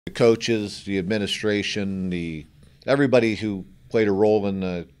the coaches, the administration, the everybody who played a role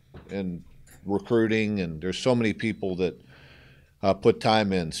in recruiting, and there's so many people that put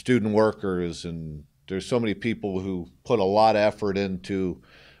time in, student workers, and there's so many people who put a lot of effort into,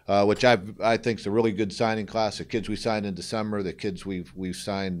 which I think is a really good signing class. The kids we signed in December, the kids we've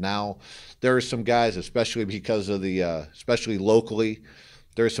signed now. There are some guys, especially because of especially locally,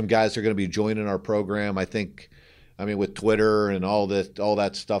 there are some guys that are going to be joining our program. I mean, with Twitter and all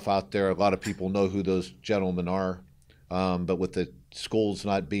that stuff out there, a lot of people know who those gentlemen are. But with the schools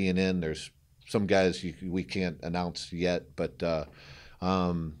not being in, there's some guys we can't announce yet. But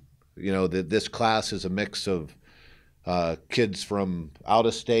this class is a mix of kids from out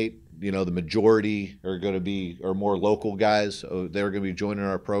of state. The majority are more local guys. They're going to be joining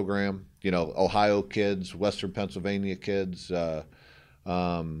our program. Ohio kids, Western Pennsylvania kids.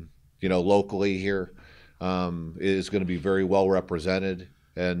 Locally here is going to be very well represented.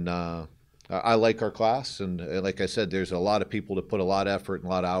 And I like our class. And like I said, there's a lot of people that put a lot of effort and a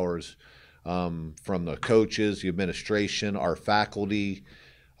lot of hours from the coaches, the administration, our faculty,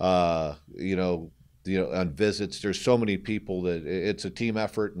 on visits. There's so many people that it's a team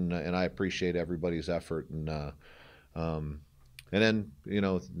effort, and I appreciate everybody's effort. And then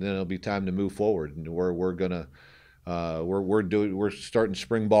it'll be time to move forward, and we're gonna we're starting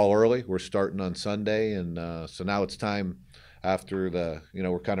spring ball early. We're starting on Sunday, and so now it's time after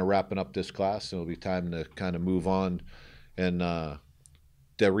we're kind of wrapping up this class, and it'll be time to kind of move on and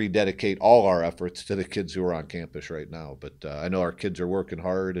to rededicate all our efforts to the kids who are on campus right now. But I know our kids are working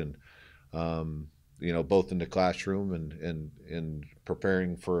hard, and both in the classroom and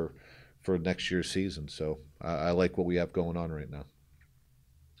preparing for next year's season. So I like what we have going on right now.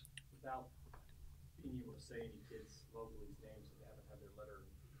 Without being able to say any kids locally's names that haven't had their letter,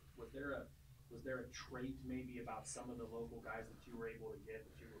 was there a trait maybe about some of the local guys that you were able to get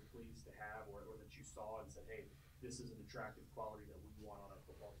that you were pleased to have, or that you saw and said, hey, this is an attractive quality that we want on our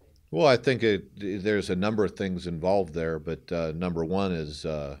football team? Well, I think there's a number of things involved there, but number one is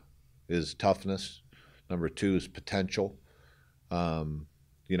toughness. Number two is potential. Not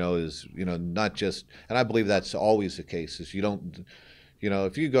just, and I believe that's always the case. Is you don't,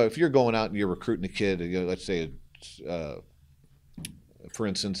 if you're going out and you're recruiting a kid, let's say, for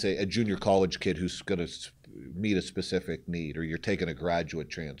instance, a junior college kid who's going to meet a specific need, or you're taking a graduate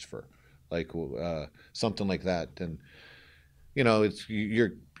transfer, like something like that, then it's you're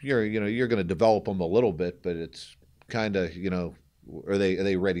going to develop them a little bit, but it's kind of are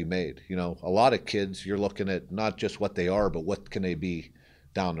they ready made? A lot of kids, you're looking at not just what they are, but what can they be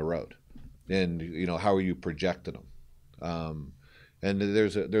down the road, and how are you projecting them? And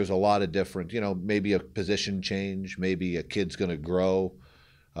there's a lot of different, maybe a position change, maybe a kid's going to grow.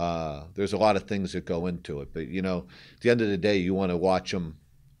 There's a lot of things that go into it, but at the end of the day, you want to watch them.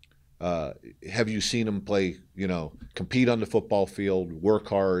 Have you seen them play? Compete on the football field, work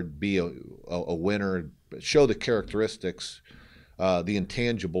hard, be a winner, show the characteristics, the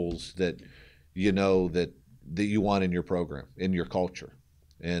intangibles that that you want in your program, in your culture.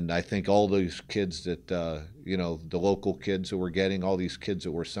 And I think all these kids that the local kids that we're getting, all these kids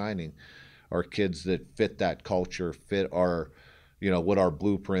that we're signing, are kids that fit that culture, fit our what our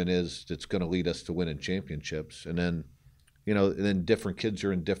blueprint is that's going to lead us to winning championships. And then different kids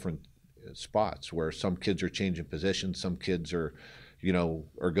are in different spots, where some kids are changing positions, some kids are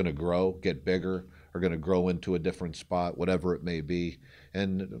going to grow, get bigger, are going to grow into a different spot, whatever it may be.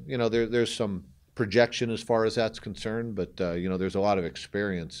 And there's some projection as far as that's concerned, but there's a lot of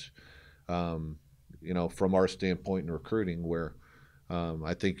experience from our standpoint in recruiting, where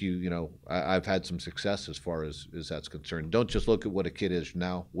I think I've had some success as far as that's concerned. Don't just look at what a kid is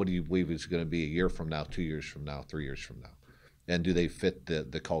now. What do you believe is going to be a year from now, 2 years from now, 3 years from now? And do they fit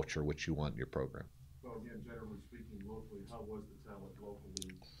the culture which you want in your program? So again, generally speaking, locally, how was the talent locally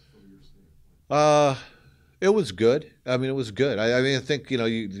from your standpoint? It was good. I mean, it was good. I mean, I think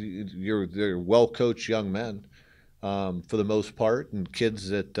they're well coached young men, for the most part, and kids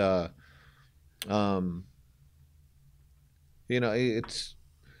that it's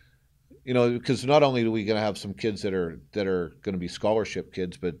because not only are we going to have some kids that are going to be scholarship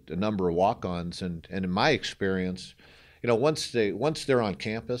kids, but a number of walk-ons, and in my experience, once they're on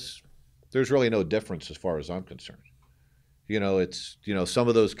campus, there's really no difference as far as I'm concerned. It's some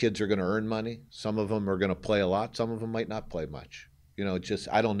of those kids are going to earn money, some of them are going to play a lot, some of them might not play much. Just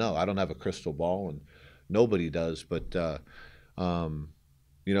I don't know. I don't have a crystal ball, and nobody does. But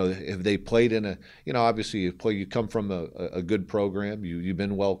if they played in obviously you come from a good program, you've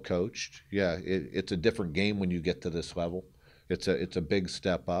been well coached. Yeah, it's a different game when you get to this level. It's a big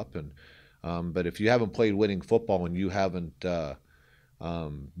step up, and but if you haven't played winning football and you haven't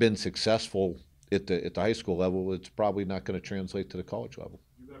been successful at the high school level, it's probably not going to translate to the college level.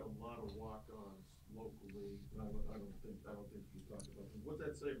 You got a lot of walk-ons locally. I don't think you talked about them. What's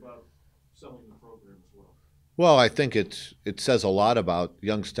that say about selling the program as well? Well, I think it says a lot about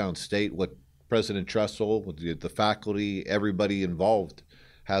Youngstown State, what President Tressel, with the faculty, everybody involved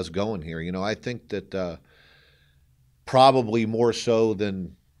has going here. I think that probably more so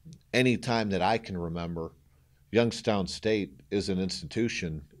than any time that I can remember, Youngstown State is an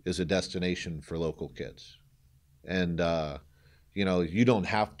institution, is a destination for local kids. And, you don't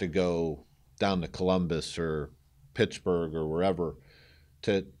have to go down to Columbus or Pittsburgh or wherever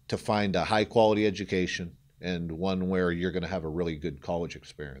to find a high quality education and one where you're going to have a really good college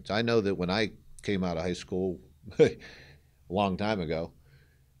experience. I know that when I came out of high school a long time ago,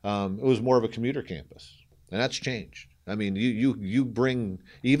 it was more of a commuter campus, and that's changed. I mean, you bring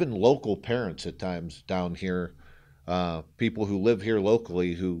even local parents at times down here, people who live here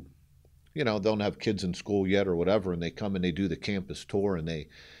locally who, don't have kids in school yet or whatever, and they come and they do the campus tour and they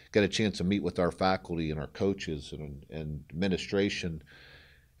get a chance to meet with our faculty and our coaches and administration,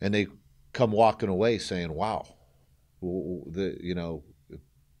 and they come walking away saying, "Wow, boy,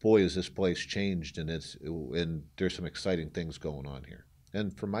 has this place changed, and there's some exciting things going on here."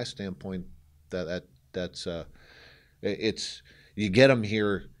 And from my standpoint, that's it's you get them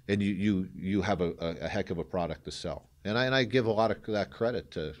here, and you have a heck of a product to sell. And I give a lot of that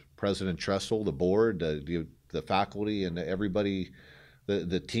credit to President Tressel, the board, the faculty, and everybody,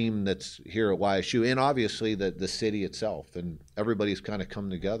 the team that's here at YSU, and obviously the city itself, and everybody's kind of come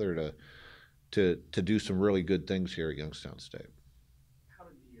together to do some really good things here at Youngstown State. How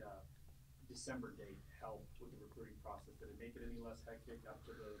did the December date help with the recruiting process? Did it make it any less hectic up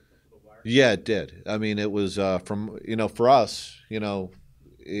to the wire? Yeah, it did. I mean, it was for us,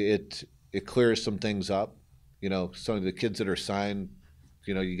 it clears some things up. Some of the kids that are signed,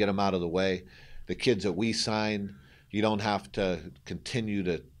 you get them out of the way. The kids that we sign, you don't have to continue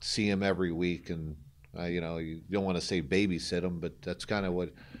to see them every week, and you don't want to say babysit them, but that's kind of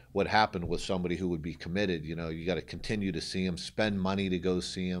what happened with somebody who would be committed. You got to continue to see them, spend money to go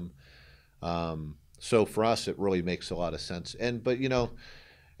see them. So for us, it really makes a lot of sense. But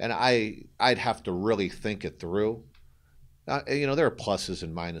I'd have to really think it through. There are pluses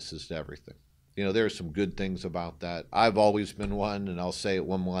and minuses to everything. There are some good things about that. I've always been one, and I'll say it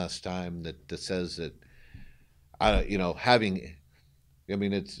one last time, that says that it's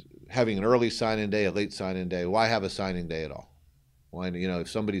having an early signing day, a late signing day. Why have a signing day at all? Why, if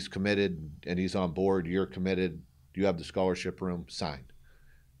somebody's committed and he's on board, you're committed, you have the scholarship room, sign,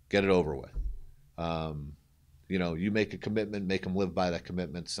 get it over with. You make a commitment, make them live by that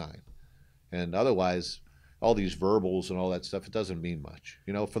commitment, sign. And otherwise, all these verbals and all that stuff, it doesn't mean much.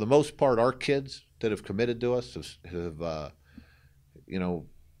 For the most part, our kids that have committed to us have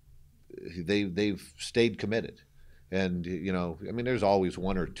they've stayed committed. And, there's always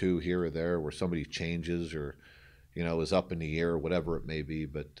one or two here or there where somebody changes or, is up in the air or whatever it may be.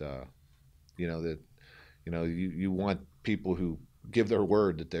 But, you want people who give their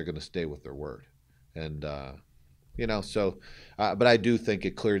word that they're going to stay with their word. And, but I do think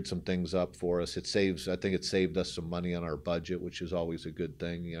it cleared some things up for us. I think it saved us some money on our budget, which is always a good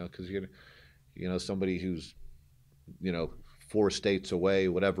thing, because, somebody who's, 4 states away,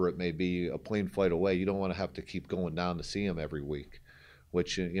 whatever it may be, a plane flight away, you don't want to have to keep going down to see them every week,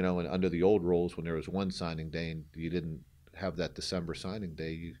 which, and under the old rules, when there was one signing day and you didn't have that December signing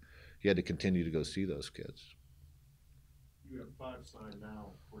day, you had to continue to go see those kids. You have 5 signed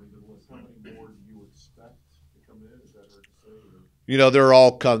now, according to the list. How many more do you expect to come in? Is that hard to say? They're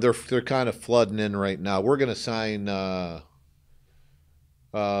all they're kind of flooding in right now. We're going to sign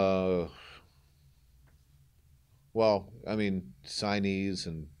signees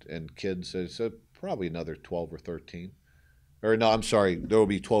and kids, so probably another 12 or 13. Or no, I'm sorry, there will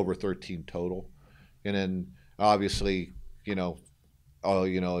be 12 or 13 total. And then obviously, a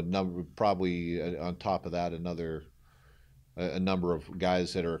number, probably on top of that, a number of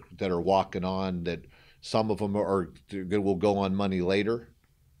guys that are walking on, that some of them will go on money later,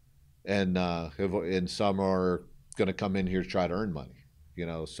 and some are going to come in here to try to earn money.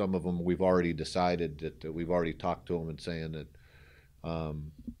 Some of them we've already decided that we've already talked to them and saying that,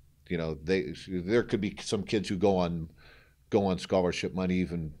 there could be some kids who go on scholarship money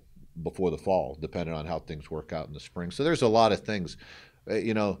even before the fall, depending on how things work out in the spring. So there's a lot of things.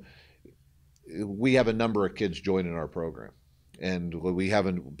 We have a number of kids joining our program, and we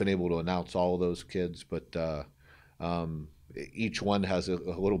haven't been able to announce all of those kids, but each one has a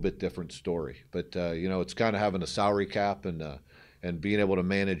little bit different story. But it's kind of having a salary cap and being able to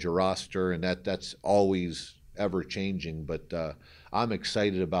manage a roster, and that's always ever changing. But I'm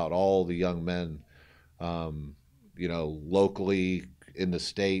excited about all the young men, locally in the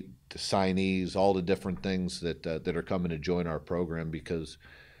state, the signees, all the different things that are coming to join our program because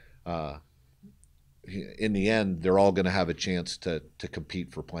uh, in the end, they're all going to have a chance to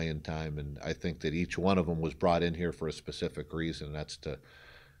compete for playing time. And I think that each one of them was brought in here for a specific reason. And that's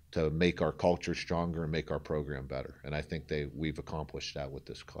to make our culture stronger and make our program better. And I think we've accomplished that with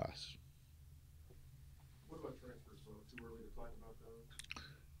this class. What about transfers? So too early to talk about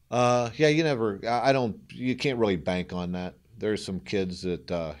those? Yeah, you can't really bank on that. There's some kids that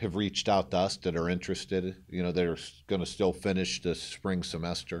have reached out to us that are interested, that are going to still finish the spring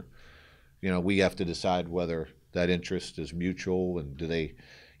semester. We have to decide whether that interest is mutual and do they,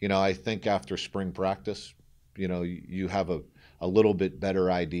 I think after spring practice, you have a little bit better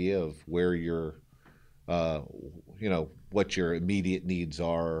idea of where what your immediate needs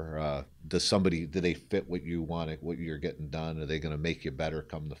are. Do they fit what you want, what you're getting done? Are they going to make you better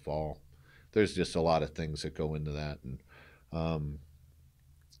come the fall? There's just a lot of things that go into that. And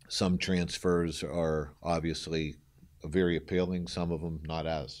some transfers are obviously very appealing, some of them not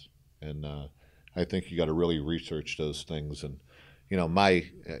as. And I think you got to really research those things. And now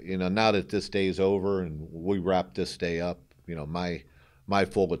that this day is over and we wrap this day up, my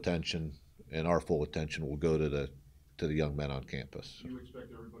full attention and our full attention will go to the young men on campus. Do you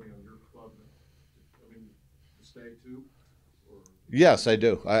expect everybody on your club, to stay too? Or? Yes, I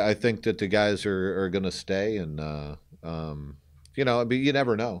do. I think that the guys are going to stay, and you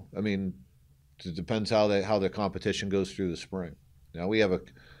never know. It depends how the competition goes through the spring. Now we have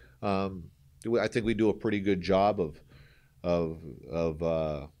I think we do a pretty good job of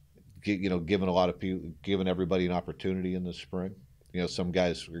giving everybody an opportunity in the spring. Some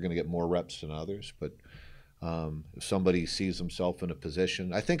guys are going to get more reps than others, but if somebody sees himself in a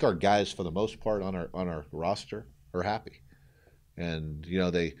position, I think our guys for the most part on our roster are happy, and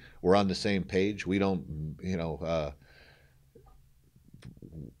we're on the same page. We don't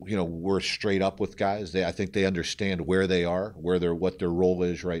we're straight up with guys. I think they understand where they are, what their role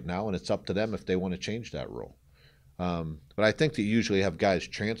is right now, and it's up to them if they want to change that role. But I think that you usually have guys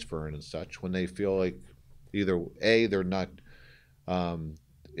transferring and such when they feel like either A, they're not.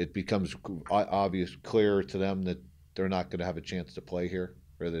 It becomes clear to them that they're not going to have a chance to play here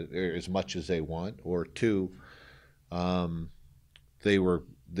or as much as they want, or two, they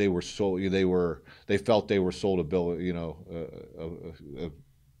felt they were sold a bill, a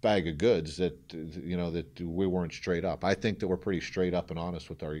bag of goods that we weren't straight up. I think that we're pretty straight up and honest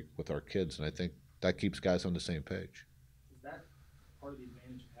with our kids, and I think that keeps guys on the same page. Is that part of the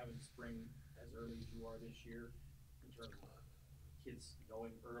advantage of having spring as early as you are this year, in terms of kids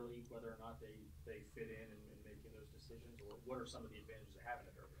knowing early whether or not they fit in and making those decisions, or what are some of the advantages of having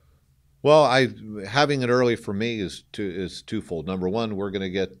it early? Well, having it early for me is twofold. Number one, we're going to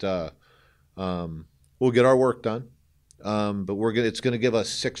get we'll get our work done, but it's going to give us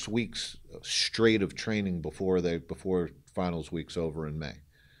 6 weeks straight of training before finals week's over in May.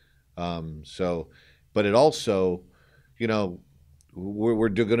 But it also, we're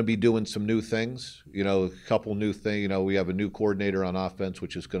going to be doing some new things. A couple new things. We have a new coordinator on offense,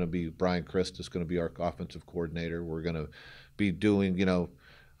 which is going to be Brian Christ. Is going to be our offensive coordinator. We're going to be doing,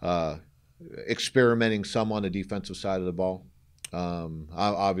 experimenting some on the defensive side of the ball.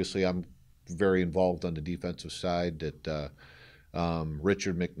 Obviously, I'm very involved on the defensive side. That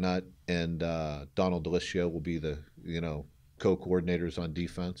Richard McNutt and Donald Delicio will be the co-coordinators on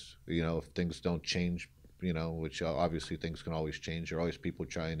defense. If things don't change, which obviously things can always change. There are always people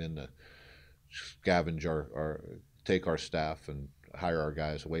trying to scavenge take our staff and hire our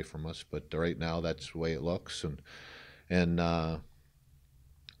guys away from us. But right now, that's the way it looks,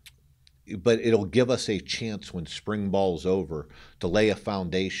 but it'll give us a chance when spring ball's over to lay a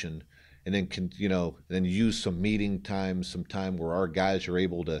foundation, and then use some meeting time, some time where our guys are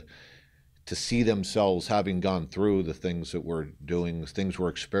able to see themselves having gone through the things that we're doing, the things we're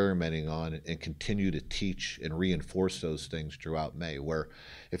experimenting on, and continue to teach and reinforce those things throughout May. Where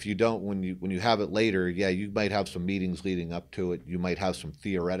if you don't, when you have it later, yeah, you might have some meetings leading up to it. You might have some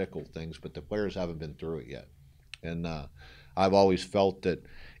theoretical things, but the players haven't been through it yet. And I've always felt that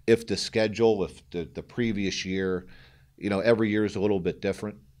if the previous year, every year is a little bit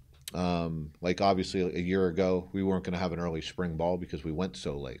different. Like obviously a year ago, we weren't going to have an early spring ball because we went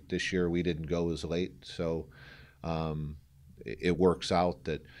so late. This year we didn't go as late, so it works out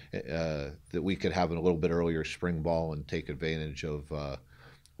that we could have a little bit earlier spring ball and take advantage of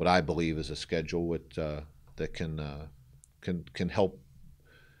what I believe is a schedule that can help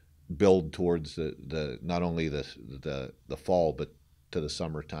build towards the not only the fall but to the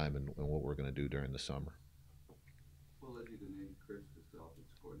summertime and what we're going to do during the summer. What led you to name Chris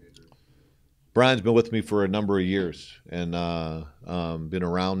Brian's been with me for a number of years and been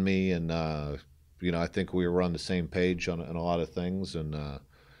around me, and I think we were on the same page on a lot of things, and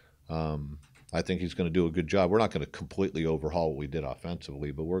I think he's going to do a good job. We're not going to completely overhaul what we did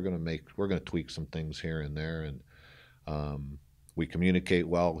offensively, but we're going to tweak some things here and there, and we communicate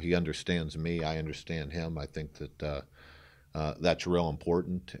well. He understands me. I understand him. I think that that's real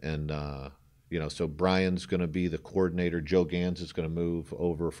important, and so Brian's going to be the coordinator. Joe Gans is going to move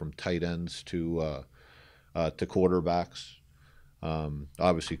over from tight ends to quarterbacks.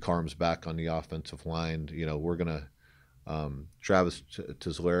 Obviously, Carm's back on the offensive line. We're going to Travis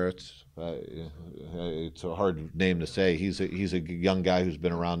Tizleritz. It's a hard name to say. He's a young guy who's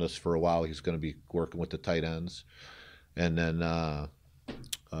been around us for a while. He's going to be working with the tight ends, and then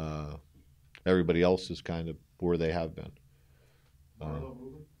everybody else is kind of where they have been.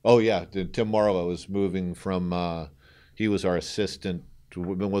 Oh yeah, Tim Marlowe is moving from. He was our assistant.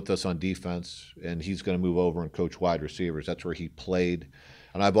 Been with us on defense, and he's going to move over and coach wide receivers. That's where he played,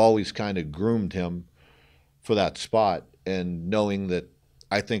 and I've always kind of groomed him for that spot, and knowing that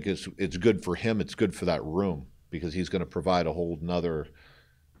I think it's good for him. It's good for that room because he's going to provide a whole nother.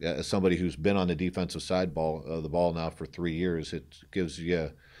 As somebody who's been on the defensive side the ball now for 3 years, it gives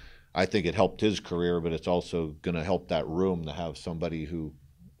you. I think it helped his career, but it's also going to help that room to have somebody who,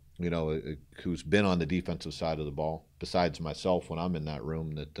 who's been on the defensive side of the ball, besides myself when I'm in that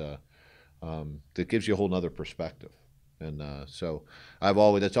room, that gives you a whole nother perspective. And so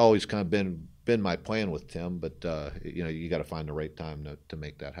that's always kind of been my plan with Tim, but you got to find the right time to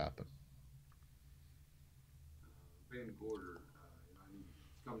make that happen. Van Gorder,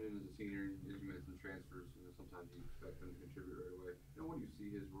 coming in as a senior, as you mentioned, transfers, sometimes you expect them to contribute right away. What do you see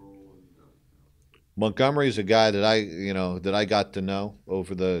his role? Montgomery is a guy that I got to know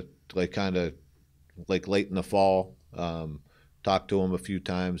over the late in the fall. Talked to him a few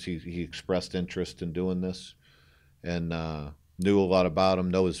times. He expressed interest in doing this, and knew a lot about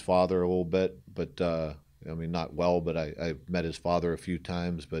him. Know his father a little bit, but not well. But I met his father a few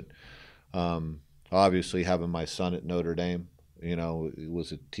times. But obviously, having my son at Notre Dame, he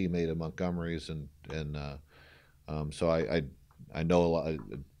was a teammate of Montgomery's, and so I know a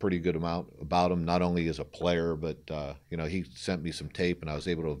pretty good amount about him, not only as a player, but he sent me some tape, and I was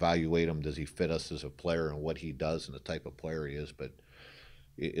able to evaluate him. Does he fit us as a player and what he does and the type of player he is, but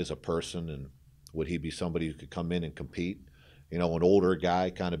is a person, and would he be somebody who could come in and compete? An older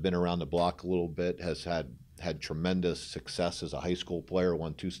guy, kind of been around the block a little bit, has had tremendous success as a high school player,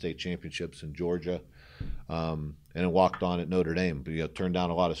 won 2 state championships in Georgia, and walked on at Notre Dame. But turned down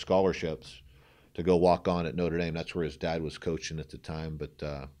a lot of scholarships to go walk on at Notre Dame. That's where his dad was coaching at the time.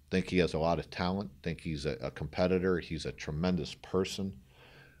 But think he has a lot of talent. Think he's a competitor. He's a tremendous person.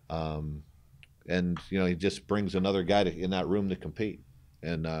 And, he just brings another guy in that room to compete.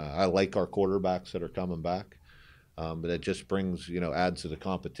 And I like our quarterbacks that are coming back. But it just brings, adds to the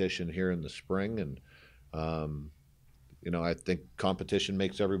competition here in the spring. And, I think competition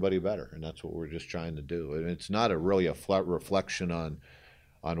makes everybody better. And that's what we're just trying to do. And it's not really a flat reflection on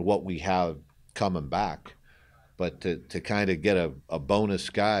what we have coming back, but to kind of get a bonus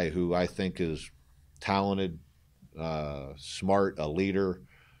guy who I think is talented, smart, a leader,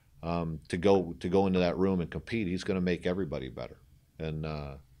 to go into that room and compete. He's going to make everybody better. And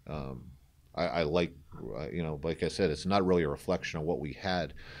I like, like I said, it's not really a reflection on what we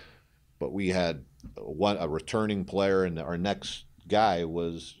had, but we had a returning player, and our next guy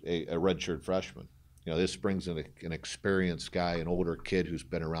was a redshirt freshman. This brings in an experienced guy, an older kid who's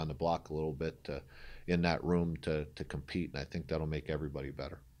been around the block a little bit in that room to compete, and I think that'll make everybody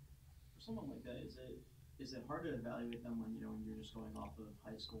better. For someone like that, is it hard to evaluate them when you're just going off of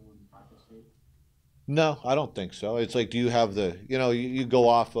high school and practice tape? No, I don't think so. It's like, do you have you go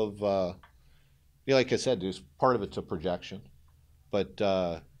off of, like I said, there's part of it's a projection, but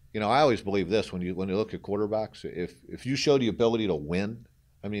I always believe this when you look at quarterbacks, if you show the ability to win.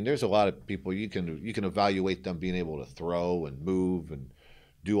 I mean, there's a lot of people you can evaluate them being able to throw and move and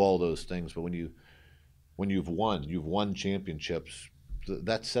do all those things, but when you've won championships,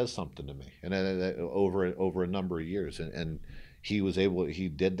 that says something to me. And over a number of years, and he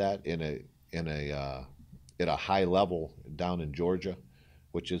did that at a high level down in Georgia,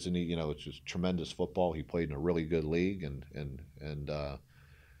 which isn't it's just tremendous football. He played in a really good league, and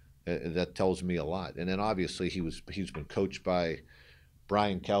that tells me a lot. And then obviously he's been coached by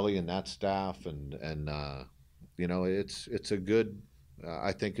Brian Kelly and that staff, and it's a good.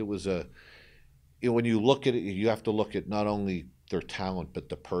 I think it was when you look at it, you have to look at not only their talent but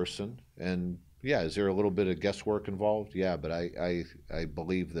the person. And yeah, is there a little bit of guesswork involved? Yeah, but I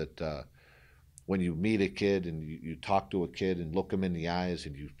believe that when you meet a kid and you talk to a kid and look him in the eyes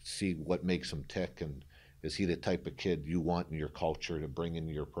and you see what makes him tick, and is he the type of kid you want in your culture to bring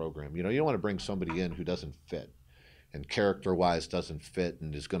into your program? You know, you don't want to bring somebody in who doesn't fit and character-wise doesn't fit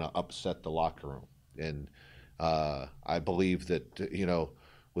and is going to upset the locker room. And I believe that, you know,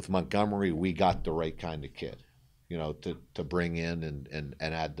 with Montgomery, we got the right kind of kid, you know, to bring in and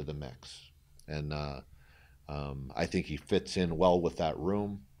add to the mix. And I think he fits in well with that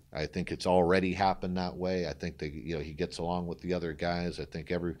room. I think it's already happened that way. I think that, you know, he gets along with the other guys. I think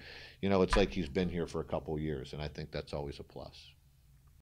you know, it's like he's been here for a couple of years, and I think that's always a plus.